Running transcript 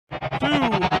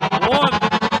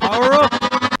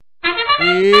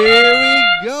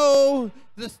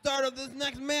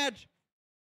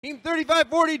Team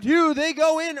 35-42, they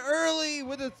go in early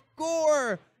with a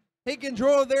score. Take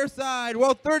control of their side,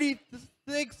 while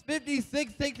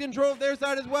 36-56 take control of their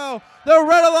side as well. The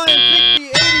Red Alliance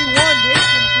 60-81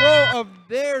 takes control of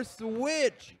their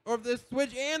switch, or the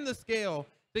switch and the scale.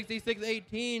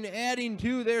 66-18 adding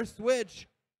to their switch.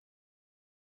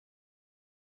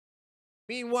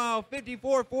 Meanwhile,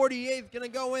 54-48 is going to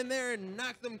go in there and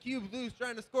knock some cubes loose,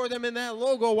 trying to score them in that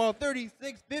logo, while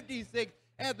 36-56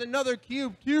 adds another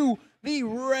cube to the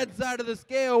red side of the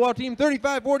scale, while Team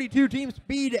 35-42, Team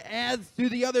Speed, adds to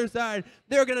the other side.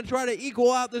 They're going to try to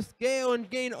equal out the scale and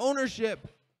gain ownership.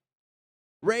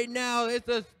 Right now, it's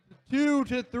a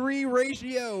 2-to-3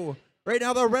 ratio. Right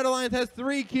now, the Red Alliance has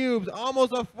 3 cubes,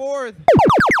 almost a 4th.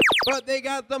 But they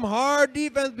got some hard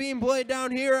defense being played down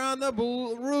here on the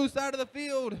blue side of the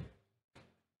field.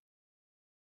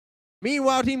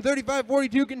 Meanwhile, Team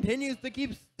 35-42 continues to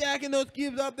keep stacking those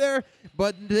cubes up there,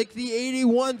 but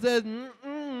 60-81 says,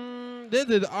 this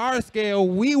is our scale.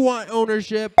 We want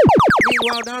ownership.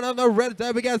 Meanwhile, down on the red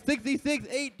side, we got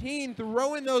 66-18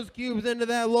 throwing those cubes into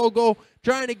that logo,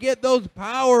 trying to get those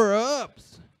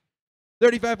power-ups.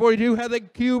 35-42 has a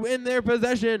cube in their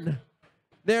possession.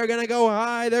 They're going to go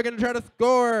high. They're going to try to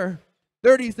score.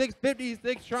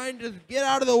 36-56 trying to just get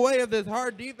out of the way of this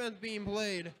hard defense being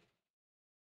played.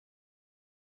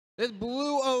 This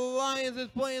Blue Alliance is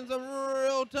playing some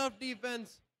real tough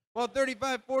defense, while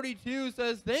 35-42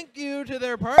 says thank you to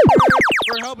their partner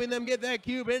for helping them get that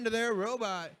cube into their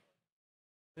robot.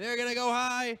 They're going to go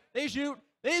high. They shoot.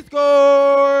 They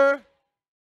score.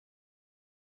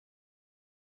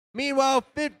 Meanwhile,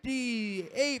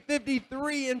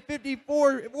 58-53 and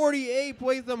 54-48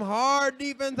 play some hard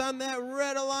defense on that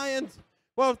Red Alliance,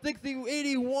 while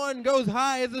 60-81 goes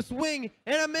high as a swing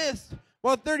and a miss,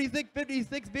 while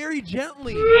 36-56 very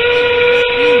gently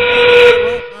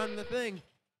on the thing.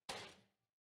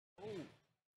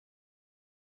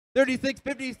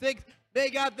 36-56, they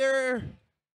got their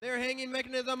hanging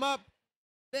mechanism up.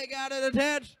 They got it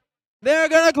attached. They're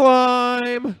going to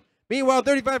climb. Meanwhile,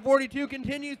 35-42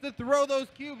 continues to throw those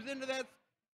cubes into this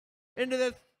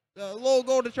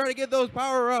logo to try to get those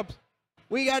power-ups.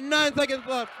 We got 9 seconds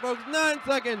left, folks. 9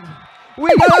 seconds. We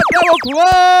got a double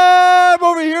climb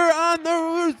over here on the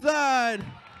roof side.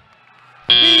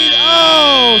 Speed,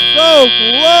 oh, so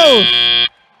close.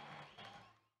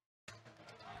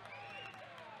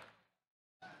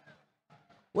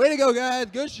 Way to go, guys.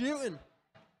 Good shooting.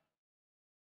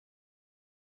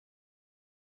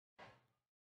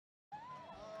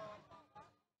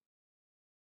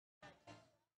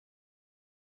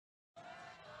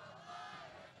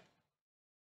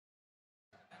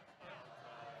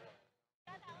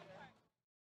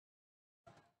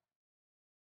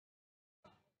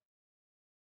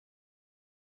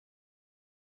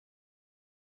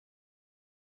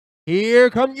 Here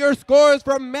come your scores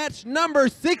from match number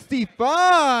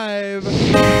 65. The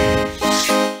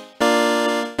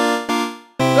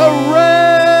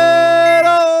Red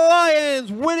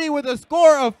Alliance winning with a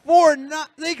score of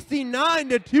 469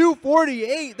 to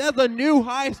 248. That's a new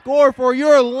high score for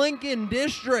your Lincoln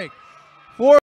district.